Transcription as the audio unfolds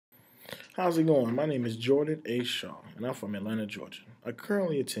How's it going? My name is Jordan A. Shaw, and I'm from Atlanta, Georgia. I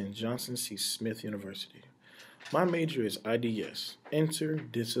currently attend Johnson C. Smith University. My major is IDS,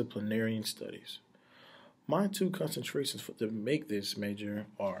 Interdisciplinary Studies. My two concentrations to make this major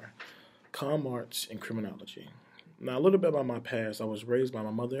are comm arts and criminology. Now, a little bit about my past. I was raised by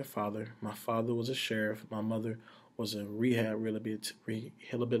my mother and father. My father was a sheriff. My mother was a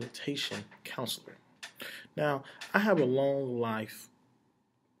rehabilitation counselor. Now, I have a long life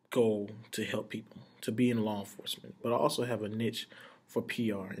goal to help people, to be in law enforcement, but I also have a niche for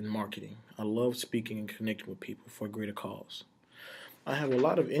PR and marketing. I love speaking and connecting with people for a greater cause. I have a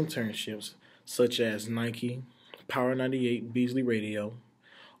lot of internships, such as Nike, Power 98, Beasley Radio.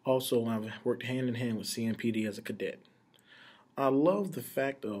 Also, I've worked hand in hand with CMPD as a cadet. I love the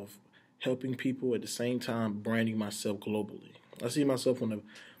fact of helping people at the same time branding myself globally. I see myself on a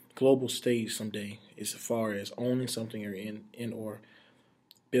global stage someday as far as owning something or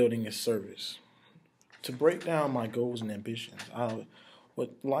building a service. To break down my goals and ambitions, I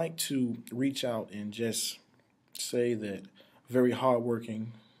would like to reach out and just say that very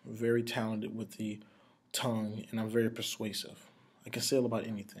hardworking, very talented with the tongue, and I'm very persuasive. I can sell about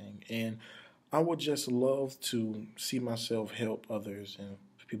anything, and I would just love to see myself help others and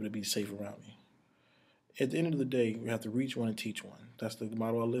for people to be safe around me. At the end of the day, we have to reach one and teach one. That's the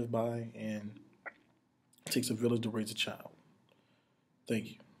motto I live by, and it takes a village to raise a child. Thank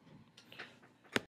you.